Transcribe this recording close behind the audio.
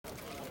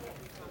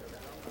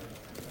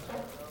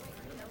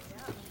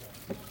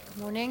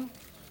Morning.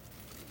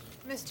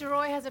 Mr.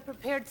 Roy has a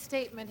prepared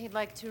statement he'd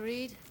like to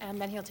read, and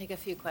then he'll take a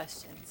few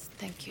questions.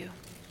 Thank you.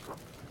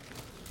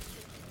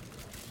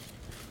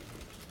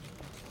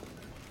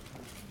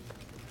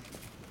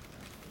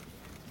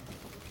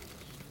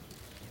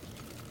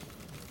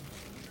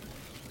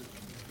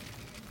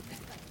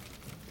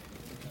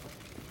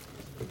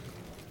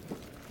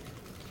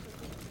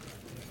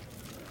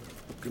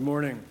 Good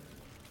morning.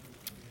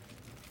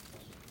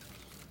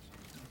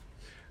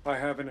 I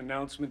have an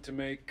announcement to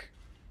make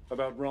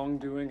about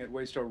wrongdoing at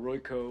Waystar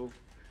Royco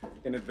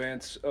in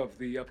advance of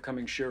the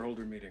upcoming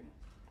shareholder meeting.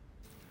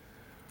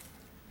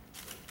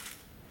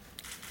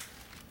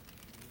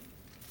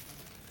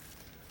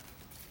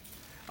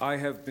 I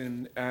have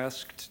been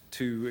asked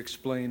to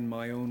explain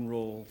my own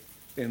role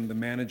in the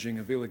managing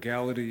of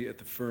illegality at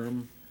the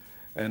firm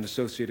and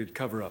associated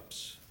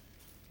cover-ups.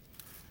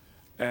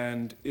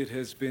 And it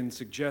has been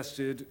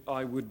suggested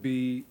I would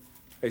be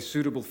a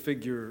suitable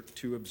figure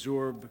to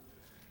absorb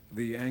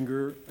the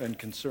anger and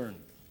concern.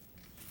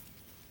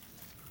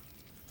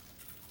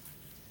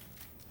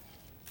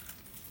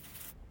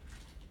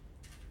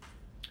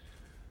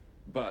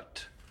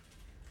 But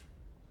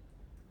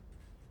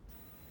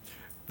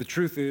the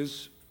truth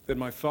is that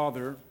my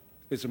father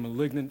is a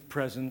malignant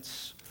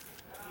presence,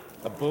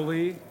 a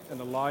bully and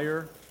a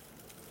liar,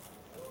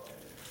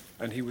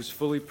 and he was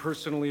fully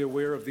personally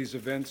aware of these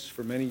events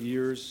for many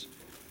years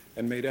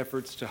and made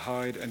efforts to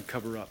hide and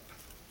cover up.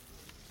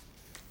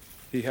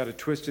 He had a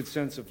twisted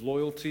sense of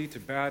loyalty to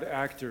bad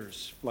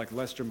actors like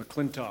Lester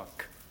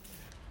McClintock,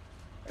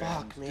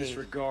 and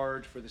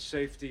disregard for the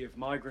safety of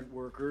migrant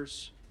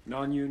workers,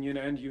 non-union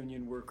and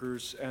union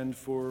workers, and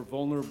for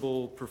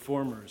vulnerable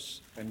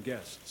performers and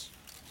guests.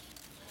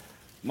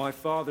 My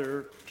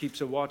father keeps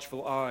a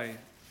watchful eye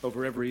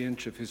over every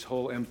inch of his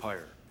whole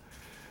empire,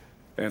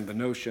 and the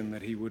notion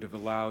that he would have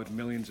allowed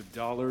millions of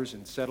dollars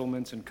in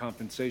settlements and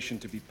compensation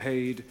to be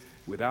paid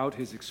without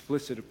his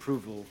explicit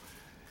approval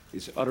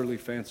is utterly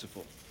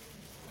fanciful.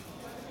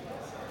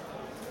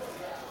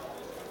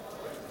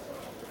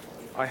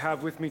 I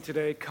have with me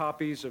today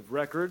copies of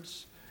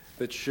records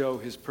that show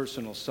his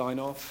personal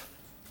sign-off.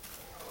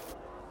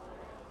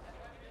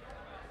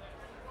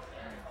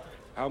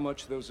 How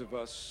much those of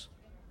us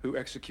who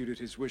executed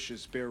his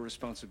wishes bear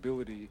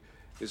responsibility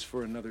is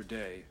for another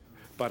day,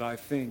 but I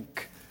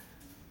think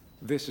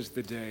this is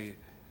the day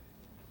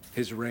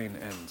his reign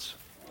ends.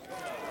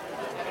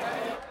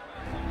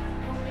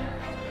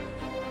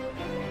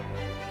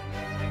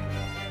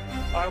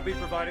 I'll be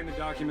providing the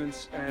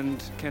documents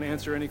and can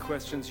answer any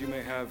questions you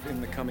may have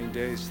in the coming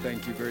days.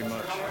 Thank you very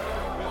much.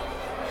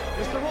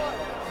 Mr. Roy,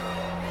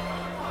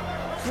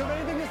 do you have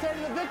anything to say to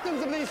the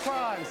victims of these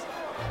crimes?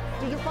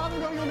 Did your father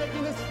know you were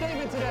making this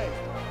statement